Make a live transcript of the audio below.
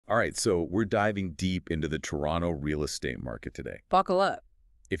All right, so we're diving deep into the Toronto real estate market today. Buckle up.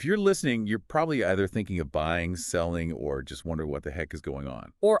 If you're listening, you're probably either thinking of buying, selling, or just wonder what the heck is going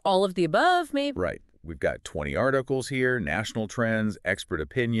on. Or all of the above, maybe. Right. We've got 20 articles here, national trends, expert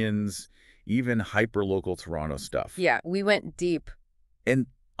opinions, even hyper-local Toronto stuff. Yeah, we went deep. And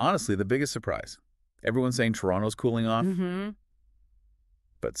honestly, the biggest surprise, everyone's saying Toronto's cooling off,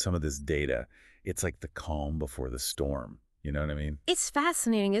 but some of this data, it's like the calm before the storm. You know what I mean? It's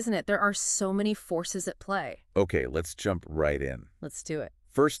fascinating, isn't it? There are so many forces at play. Okay, let's jump right in. Let's do it.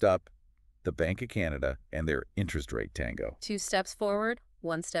 First up, the Bank of Canada and their interest rate tango. 2 steps forward,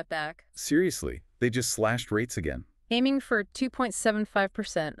 1 step back. Seriously, they just slashed rates again. Aiming for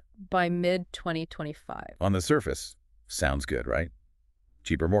 2.75% by mid-2025. On the surface, sounds good, right?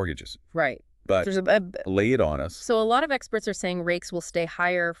 Cheaper mortgages. Right. But lay it on us. So a lot of experts are saying rates will stay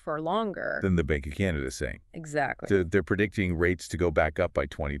higher for longer. Than the Bank of Canada is saying. Exactly. They're predicting rates to go back up by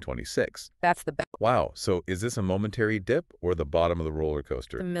 2026. That's the Wow. So is this a momentary dip or the bottom of the roller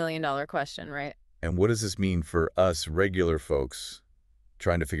coaster? $1 million question, right? And what does this mean for us regular folks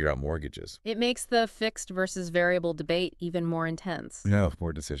trying to figure out mortgages? It makes the fixed versus variable debate even more intense. No,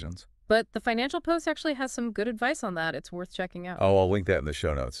 more decisions. But the Financial Post actually has some good advice on that. It's worth checking out. Oh, I'll link that in the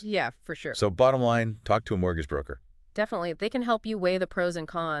show notes. Yeah, for sure. So bottom line, talk to a mortgage broker. Definitely. They can help you weigh the pros and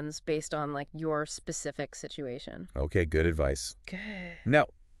cons based on like your specific situation. Okay, good advice. Good. Now,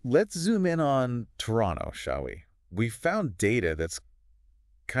 let's zoom in on Toronto, shall we? We found data that's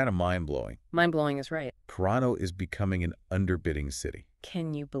kind of mind-blowing. Mind-blowing is right. Toronto is becoming an underbidding city.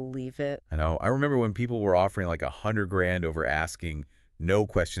 Can you believe it? I know. I remember when people were offering like $100,000 over asking, no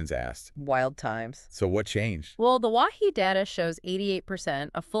questions asked. Wild times. So what changed? Well, the Wahi data shows 88%,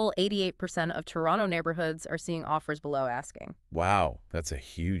 a full 88% of Toronto neighborhoods are seeing offers below asking. Wow, that's a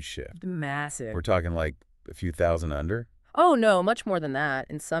huge shift. Massive. We're talking like a few thousand under? Oh, no, much more than that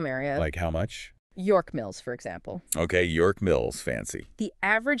in some areas. Like how much? York Mills, for example. Okay, York Mills, fancy. The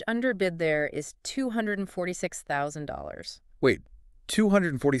average underbid there is $246,000. Wait,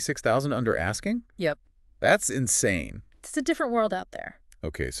 $246,000 under asking? Yep. That's insane. It's a different world out there.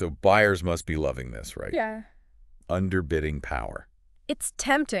 Okay, so buyers must be loving this, right? Yeah. Underbidding power. It's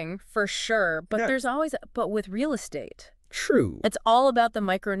tempting, for sure, but Yeah. there's always, but with real estate, True. it's all about the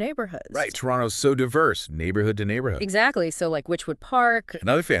micro neighborhoods. Right, Toronto's so diverse, neighborhood to neighborhood. Exactly. So like Witchwood Park,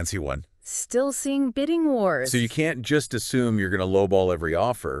 Another fancy one. still seeing bidding wars. So you can't just assume you're going to lowball every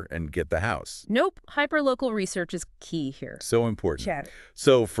offer and get the house. Nope. Hyperlocal research is key here. So important. Chat.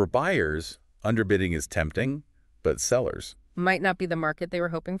 So for buyers, underbidding is tempting, but sellers? Might not be the market they were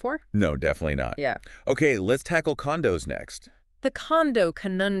hoping for. No, definitely not. Yeah. Okay, let's tackle condos next. The condo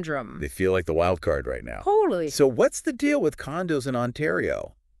conundrum. They feel like the wild card right now. Totally. So what's the deal with condos in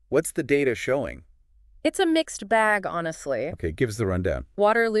Ontario? What's the data showing? It's a mixed bag, honestly. Okay, give us the rundown.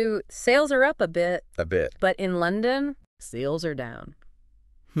 Waterloo, sales are up a bit, A bit. but in London, sales are down.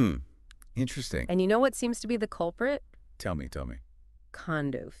 Interesting. And you know what seems to be the culprit? Tell me.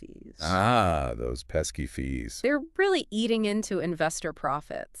 Condo fees. Ah, those pesky fees. They're really eating into investor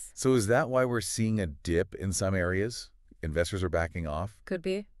profits. So is that why we're seeing a dip in some areas? Investors are backing off? Could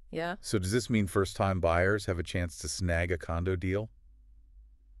be, yeah. So does this mean first-time buyers have a chance to snag a condo deal?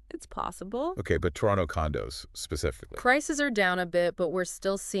 It's possible. Okay, but Toronto condos specifically. Prices are down a bit, but we're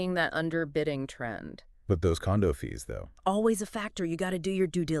still seeing that underbidding trend. But those condo fees, though. Always a factor. You got to do your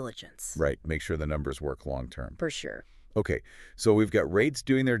due diligence. Right, make sure the numbers work long-term. For sure. Okay, so we've got rates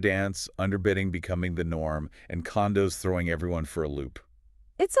doing their dance, underbidding becoming the norm, and condos throwing everyone for a loop.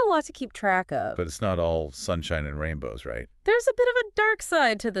 It's a lot to keep track of. But it's not all sunshine and rainbows, right? There's a bit of a dark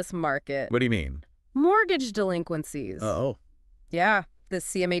side to this market. What do you mean? Mortgage delinquencies. Uh-oh. Yeah, the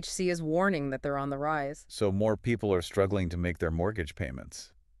CMHC is warning that they're on the rise. So more people are struggling to make their mortgage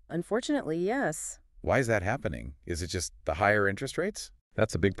payments. Unfortunately, yes. Why is that happening? Is it just the higher interest rates?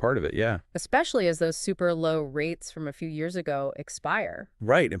 That's a big part of it, yeah. Especially as those super low rates from a few years ago expire.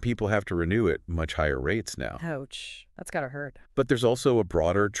 Right, and people have to renew at much higher rates now. Ouch. That's gotta hurt. But there's also a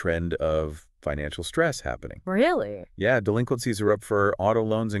broader trend of financial stress happening. Really? Yeah, delinquencies are up for auto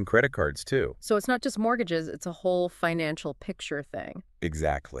loans and credit cards, too. So it's not just mortgages, it's a whole financial picture thing.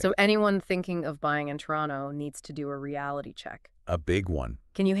 Exactly. So anyone thinking of buying in Toronto needs to do a reality check. A big one.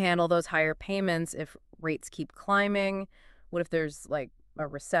 Can you handle those higher payments if rates keep climbing? What if there's like a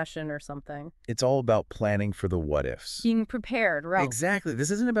recession or something? It's all about planning for the what-ifs. Being prepared, right? Exactly.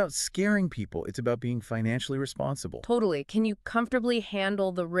 This isn't about scaring people. It's about being financially responsible. Totally. Can you comfortably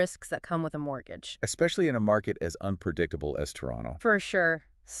handle the risks that come with a mortgage? Especially in a market as unpredictable as Toronto. For sure.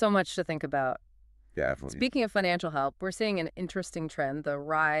 So much to think about. Definitely. Speaking of financial help, we're seeing an interesting trend, the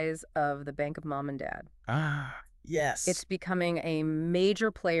rise of the Bank of Mom and Dad. Ah, Yes. It's becoming a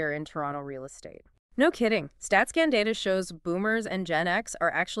major player in Toronto real estate. No kidding. StatsCan data shows boomers and Gen X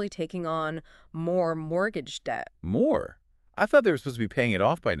are actually taking on more mortgage debt. More? I thought they were supposed to be paying it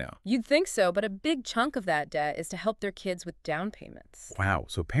off by now. You'd think so, but a big chunk of that debt is to help their kids with down payments. Wow,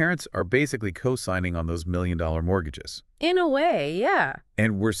 so parents are basically co-signing on those million-dollar mortgages. In a way, yeah.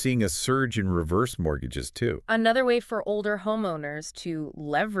 And we're seeing a surge in reverse mortgages, too. Another way for older homeowners to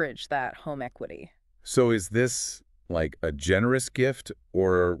leverage that home equity. So is this like a generous gift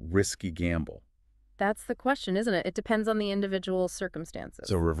or a risky gamble? That's the question, isn't it? It depends on the individual circumstances.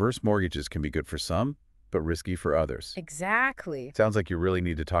 So reverse mortgages can be good for some, but risky for others. Exactly. Sounds like you really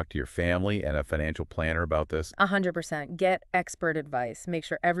need to talk to your family and a financial planner about this. 100%. Get expert advice. Make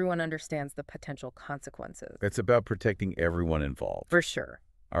sure everyone understands the potential consequences. It's about protecting everyone involved. For sure.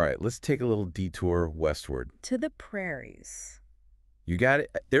 All right, let's take a little detour westward. To the prairies. You got it.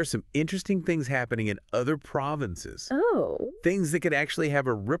 There's some interesting things happening in other provinces. Oh. Things that could actually have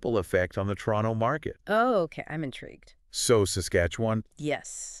a ripple effect on the Toronto market. Oh, okay. I'm intrigued. So Saskatchewan,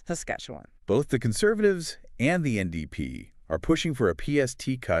 Yes, Saskatchewan. both the Conservatives and the NDP are pushing for a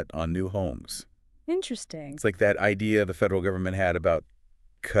PST cut on new homes. Interesting. It's like that idea the federal government had about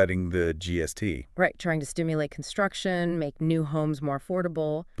cutting the GST. Right, trying to stimulate construction, make new homes more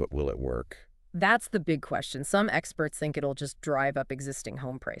affordable. But will it work? That's the big question. Some experts think it'll just drive up existing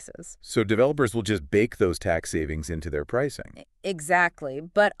home prices. So developers will just bake those tax savings into their pricing. Exactly.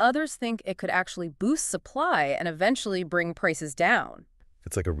 But others think it could actually boost supply and eventually bring prices down.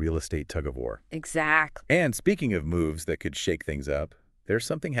 It's like a real estate tug-of-war. Exactly. And speaking of moves that could shake things up, there's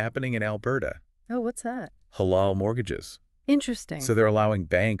something happening in Alberta. Oh, what's that? Halal mortgages. Interesting. So they're allowing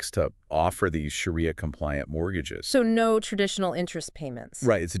banks to offer these Sharia-compliant mortgages. So no traditional interest payments.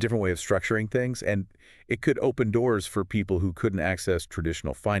 Right. It's a different way of structuring things, and it could open doors for people who couldn't access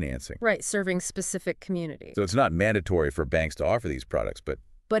traditional financing. Right, serving specific communities. So it's not mandatory for banks to offer these products, but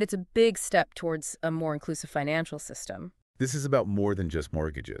But it's a big step towards a more inclusive financial system. this is about more than just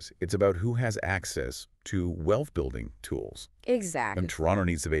mortgages. It's about who has access to wealth-building tools. Exactly. And Toronto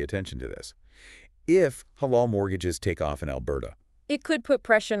needs to pay attention to this. If halal mortgages take off in Alberta, It could put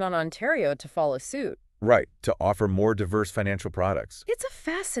pressure on Ontario to follow suit. right, to offer more diverse financial products. It's a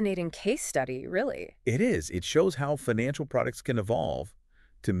fascinating case study, really. It is. It shows how financial products can evolve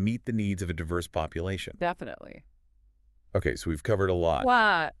to meet the needs of a diverse population. Definitely. Okay, so we've covered a lot.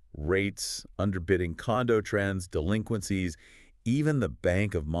 What? Rates, underbidding condo trends, delinquencies, even the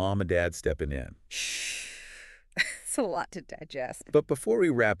bank of mom and dad stepping in. Shh. It's a lot to digest. But before we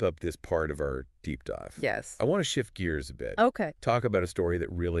wrap up this part of our deep dive, Yes. I want to shift gears a bit. Okay. Talk about a story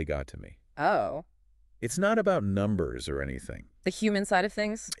that really got to me. Oh. It's not about numbers or anything. The human side of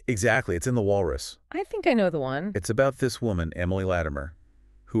things? Exactly. It's in the Walrus. I think I know the one. It's about this woman, Emily Latimer,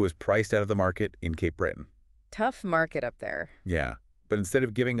 who was priced out of the market in Cape Breton. Tough market up there. Yeah. But instead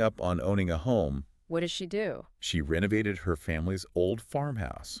of giving up on owning a home, What does she do? she renovated her family's old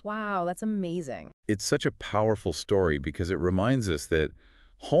farmhouse. Wow, that's amazing. It's such a powerful story because it reminds us that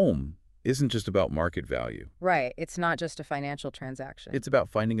home isn't just about market value. Right. It's not just a financial transaction. It's about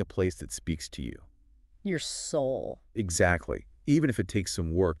finding a place that speaks to you. your soul. Exactly. Even if it takes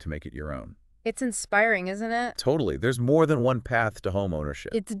some work to make it your own. It's inspiring, isn't it? Totally. There's more than one path to home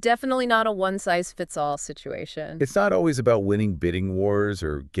ownership. It's definitely not a one-size-fits-all situation. It's not always about winning bidding wars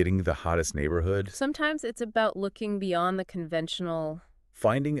or getting the hottest neighborhood. Sometimes it's about looking beyond the conventional.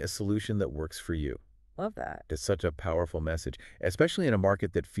 Finding a solution that works for you. Love that. It's such a powerful message, especially in a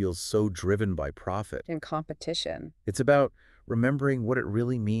market that feels so driven by profit. In competition. It's about remembering what it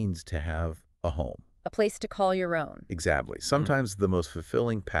really means to have a home. A place to call your own. Exactly. Sometimes the most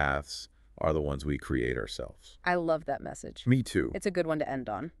fulfilling paths are the ones we create ourselves. I love that message. Me too. It's a good one to end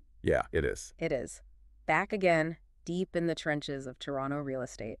on. Yeah, it is. It is. Back again, deep in the trenches of Toronto real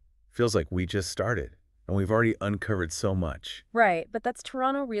estate. Feels like we just started, and we've already uncovered so much. Right, but that's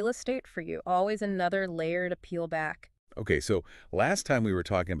Toronto real estate for you. Always another layer to peel back. Okay, so last time we were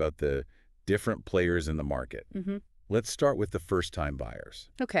talking about the different players in the market. Let's start with the first-time buyers.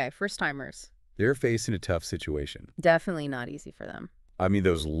 Okay, first-timers. They're facing a tough situation. Definitely not easy for them. I mean,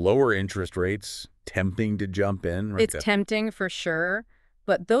 those lower interest rates, tempting to jump in. Right? It's tempting for sure,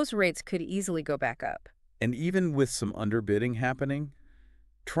 but those rates could easily go back up. And even with some underbidding happening,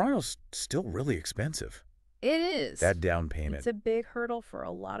 Toronto's still really expensive. It is. That down payment. It's a big hurdle for a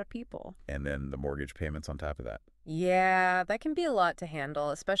lot of people. And then the mortgage payments on top of that. Yeah, that can be a lot to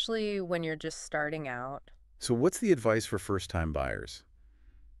handle, especially when you're just starting out. So what's the advice for first-time buyers?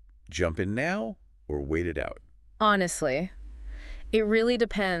 Jump in now or wait it out? Honestly, it really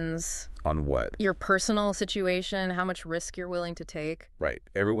depends On what? your personal situation, how much risk you're willing to take. Right.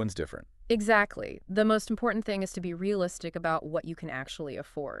 Everyone's different. Exactly. The most important thing is to be realistic about what you can actually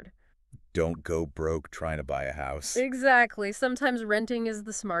afford. Don't go broke trying to buy a house. Exactly. Sometimes renting is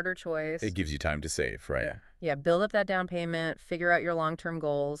the smarter choice. It gives you time to save, right? Yeah, build up that down payment, figure out your long-term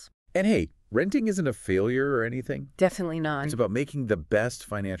goals. And hey, renting isn't a failure or anything. Definitely It's none. about making the best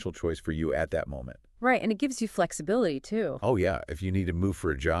financial choice for you at that moment. Right, and it gives you flexibility too. Oh yeah, if you need to move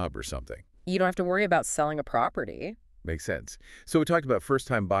for a job or something. You don't have to worry about selling a property. Makes sense. So we talked about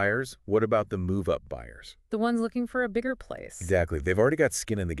first-time buyers. What about the move-up buyers? The ones looking for a bigger place. Exactly. They've already got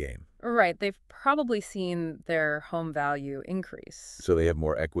skin in the game, Right, they've probably seen their home value increase. so they have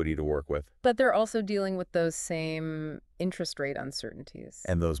more equity to work with. But they're also dealing with those same interest rate uncertainties.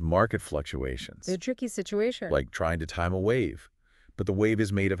 And those market fluctuations, It's a tricky situation. like trying to time a wave. But the wave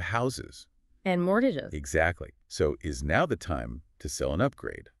is made of houses. And mortgages. Exactly. So is now the time to sell and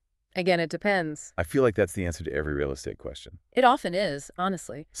upgrade? Again, it depends. I feel like that's the answer to every real estate question. It often is,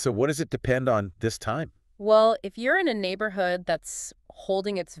 honestly. So what does it depend on this time? Well, if you're in a neighborhood that's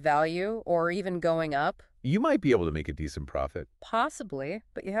holding its value or even going up, You might be able to make a decent profit. possibly,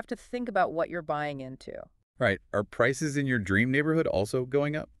 but you have to think about what you're buying into. Right. Are prices in your dream neighborhood also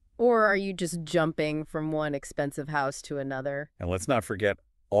going up? Or are you just jumping from one expensive house to another? And let's not forget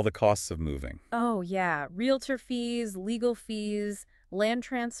all the costs of moving. Oh, yeah. Realtor fees, legal fees, land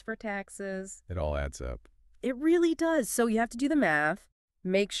transfer taxes. It all adds up. It really does. So you have to do the math,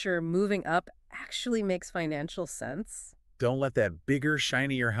 make sure moving up actually makes financial sense. Don't let that bigger,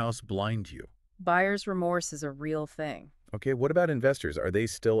 shinier house blind you. Buyer's remorse is a real thing. Okay, what about investors? Are they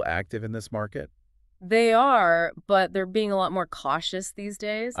still active in this market? They are, but they're being a lot more cautious these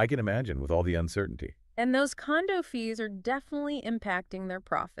days. I can imagine with all the uncertainty, And those condo fees are definitely impacting their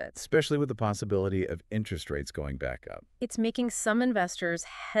profits. especially with the possibility of interest rates going back up. It's making some investors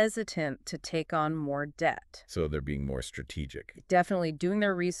hesitant to take on more debt. So they're being more strategic. Definitely doing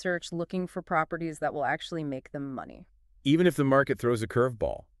their research, looking for properties that will actually make them money. Even if the market throws a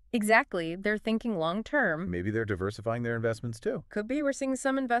curveball, Exactly. They're thinking long term. maybe they're diversifying their investments too. Could be we're seeing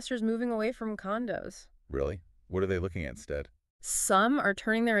some investors moving away from condos. Really? What are they looking at instead? Some are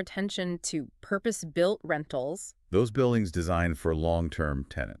turning their attention to purpose-built rentals. Those buildings designed for long-term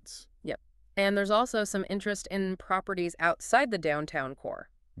tenants, Yep. And there's also some interest in properties outside the downtown core.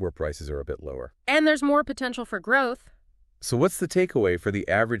 where prices are a bit lower. And there's more potential for growth. So what's the takeaway for the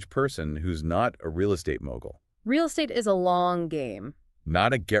average person who's not a real estate mogul? Real estate is a long game.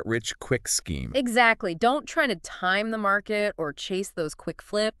 Not a get-rich-quick scheme. Exactly. Don't try to time the market or chase those quick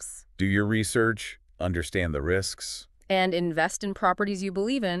flips. Do your research, understand the risks. And invest in properties you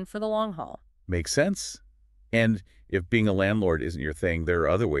believe in for the long haul. Makes sense. And if being a landlord isn't your thing, there are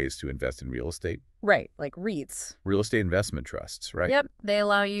other ways to invest in real estate. Right, like REITs. Real estate investment trusts, right? Yep, they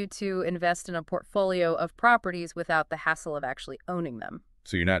allow you to invest in a portfolio of properties without the hassle of actually owning them.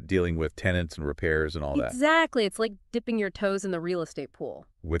 So you're not dealing with tenants and repairs and all that Exactly. It's like dipping your toes in the real estate pool.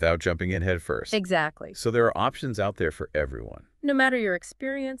 without jumping in head first. Exactly. So there are options out there for everyone. No matter your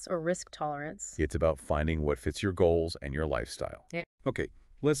experience or risk tolerance. It's about finding what fits your goals and your lifestyle. Yeah. Okay,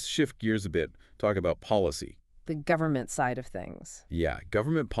 let's shift gears a bit. Talk about policy. The government side of things. Yeah,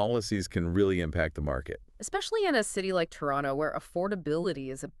 government policies can really impact the market. Especially in a city like Toronto where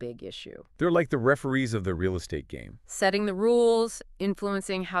affordability is a big issue. They're like the referees of the real estate game. Setting the rules,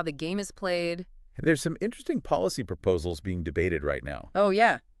 influencing how the game is played. And there's some interesting policy proposals being debated right now. Oh,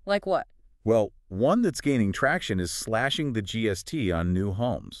 yeah. Like what? Well, one that's gaining traction is slashing the GST on new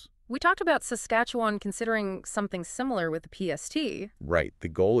homes. We talked about Saskatchewan considering something similar with the PST. Right, the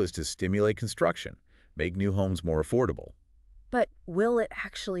goal is to stimulate construction, make new homes more affordable. But will it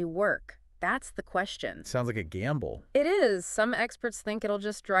actually work? That's the question. Sounds like a gamble. It is. Some experts think it'll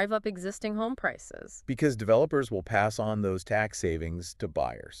just drive up existing home prices. Because developers will pass on those tax savings to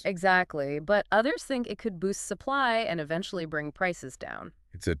buyers. Exactly. But others think it could boost supply and eventually bring prices down.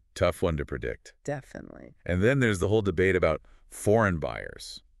 It's a tough one to predict. Definitely. And then there's the whole debate about foreign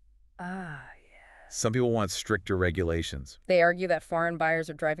buyers. Ah, Some people want stricter regulations, they argue that foreign buyers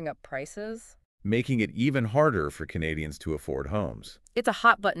are driving up prices. making it even harder for Canadians to afford homes. It's a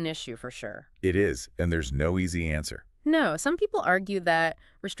hot button issue for sure. It is, and there's no easy answer. No, some people argue that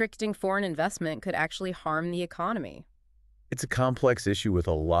restricting foreign investment could actually harm the economy. It's a complex issue with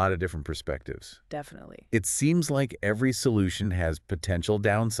a lot of different perspectives. Definitely. It seems like every solution has potential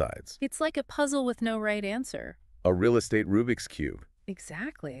downsides. It's like a puzzle with no right answer. A real estate Rubik's Cube.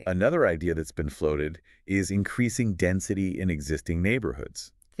 Exactly. Another idea that's been floated is increasing density in existing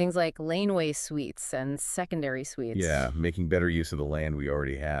neighborhoods. Things like laneway suites and secondary suites. Yeah, making better use of the land we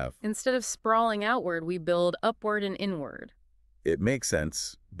already have. Instead of sprawling outward, we build upward and inward. It makes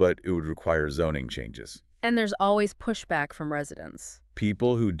sense, but it would require zoning changes. And there's always pushback from residents.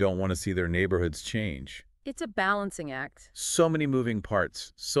 People who don't want to see their neighborhoods change. It's a balancing act. So many moving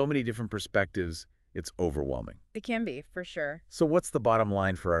parts, so many different perspectives. It's overwhelming. It can be, for sure. So what's the bottom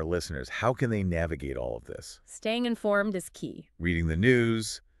line for our listeners? How can they navigate all of this? Staying informed is key. Reading the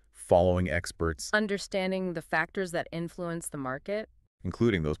news, following experts, Understanding the factors that influence the market.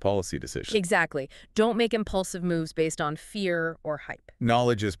 including those policy decisions. Exactly. Don't make impulsive moves based on fear or hype.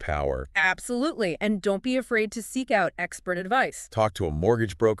 Knowledge is power. Absolutely. And don't be afraid to seek out expert advice. Talk to a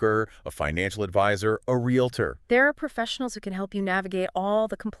mortgage broker, a financial advisor, a realtor. There are professionals who can help you navigate all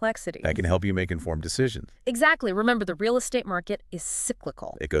the complexity. That can help you make informed decisions. Exactly. Remember, the real estate market is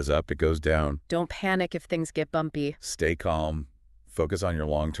cyclical. It goes up, it goes down. Don't panic if things get bumpy. Stay calm. Focus on your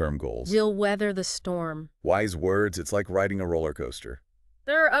long-term goals. You'll weather the storm. Wise words, it's like riding a roller coaster.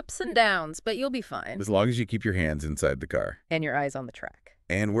 There are ups and downs, but you'll be fine. As long as you keep your hands inside the car. And your eyes on the track.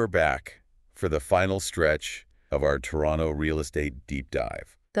 And we're back for the final stretch of our Toronto real estate deep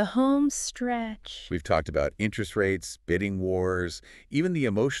dive. The home stretch. We've talked about interest rates, bidding wars, even the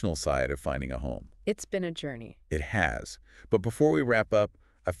emotional side of finding a home. It's been a journey. It has. But before we wrap up,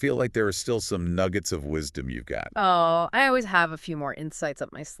 I feel like there are still some nuggets of wisdom you've got. Oh, I always have a few more insights up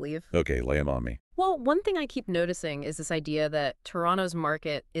my sleeve. Okay, lay them on me. Well, one thing I keep noticing is this idea that Toronto's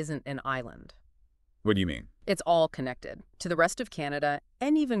market isn't an island. What do you mean? It's all connected to the rest of Canada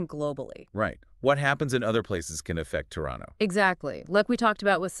and even globally. Right. What happens in other places can affect Toronto. Exactly. Like we talked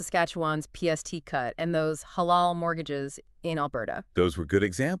about with Saskatchewan's PST cut and those halal mortgages in Alberta. Those were good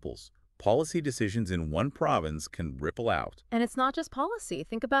examples. Policy decisions in one province can ripple out. And it's not just policy.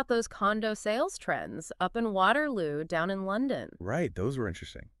 Think about those condo sales trends up in Waterloo, down in London. Right, those were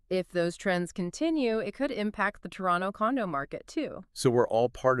interesting. If those trends continue, it could impact the Toronto condo market too. So we're all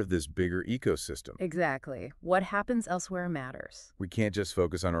part of this bigger ecosystem. Exactly. What happens elsewhere matters. We can't just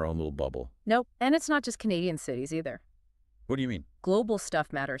focus on our own little bubble. Nope. And it's not just Canadian cities either. What do you mean? Global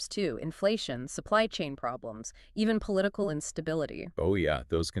stuff matters too. Inflation, supply chain problems, even political instability. Oh yeah,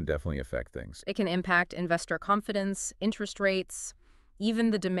 those can definitely affect things. It can impact investor confidence, interest rates,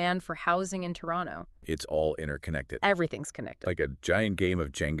 even the demand for housing in Toronto. It's all interconnected. Everything's connected. Like a giant game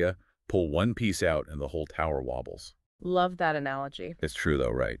of Jenga, pull one piece out and the whole tower wobbles. Love that analogy. It's true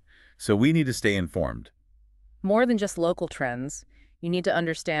though, right? So we need to stay informed. More than just local trends, you need to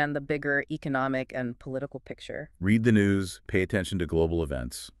understand the bigger economic and political picture. Read the news, pay attention to global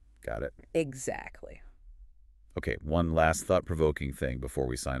events. Got it. Exactly. Okay, one last thought-provoking thing before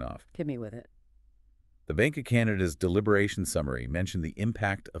we sign off. Hit me with it. The Bank of Canada's deliberation summary mentioned the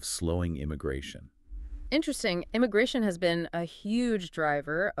impact of slowing immigration. Interesting. Immigration has been a huge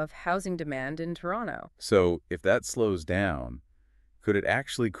driver of housing demand in Toronto. So if that slows down, could it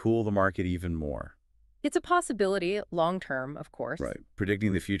actually cool the market even more? It's a possibility, long-term, of course. Right.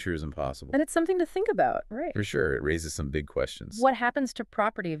 Predicting the future is impossible. And it's something to think about, right? For sure, it raises some big questions. What happens to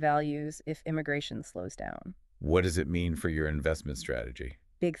property values if immigration slows down? What does it mean for your investment strategy?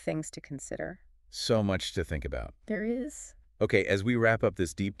 Big things to consider. So much to think about. There is. Okay, as we wrap up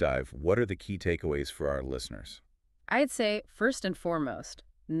this deep dive, what are the key takeaways for our listeners? I'd say, first and foremost,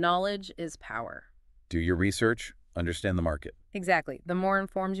 knowledge is power. Do your research, understand the market. Exactly. The more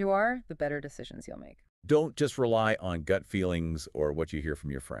informed you are, the better decisions you'll make. Don't just rely on gut feelings or what you hear from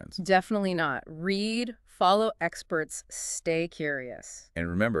your friends. Definitely not. Read, follow experts, stay curious. And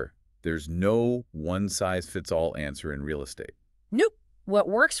remember, there's no one-size-fits-all answer in real estate. Nope. What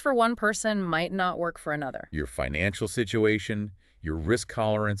works for one person might not work for another. Your financial situation, your risk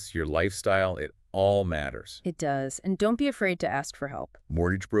tolerance, your lifestyle, it all matters. It does. And don't be afraid to ask for help.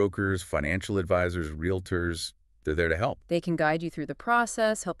 Mortgage brokers, financial advisors, realtors, they're there to help. They can guide you through the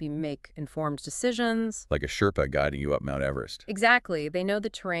process, help you make informed decisions. Like a Sherpa guiding you up Mount Everest. Exactly. They know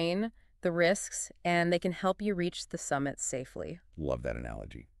the terrain, the risks, and they can help you reach the summit safely. Love that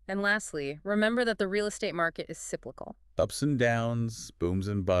analogy. And lastly, remember that the real estate market is cyclical. Ups and downs, booms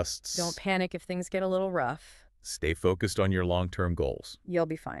and busts. Don't panic if things get a little rough. Stay focused on your long-term goals. You'll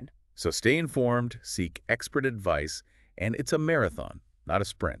be fine. So stay informed, seek expert advice, and it's a marathon, not a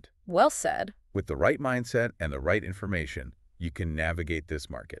sprint. Well said. With the right mindset and the right information, you can navigate this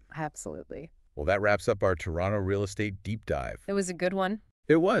market. Absolutely. Well, that wraps up our Toronto real estate deep dive. It was a good one.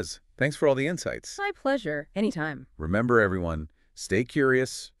 It was. Thanks for all the insights. My pleasure. Anytime. Remember, everyone, stay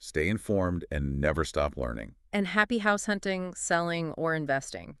curious, stay informed, and never stop learning. And happy house hunting, selling, or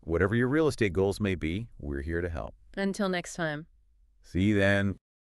investing. Whatever your real estate goals may be, we're here to help. Until next time. See you then.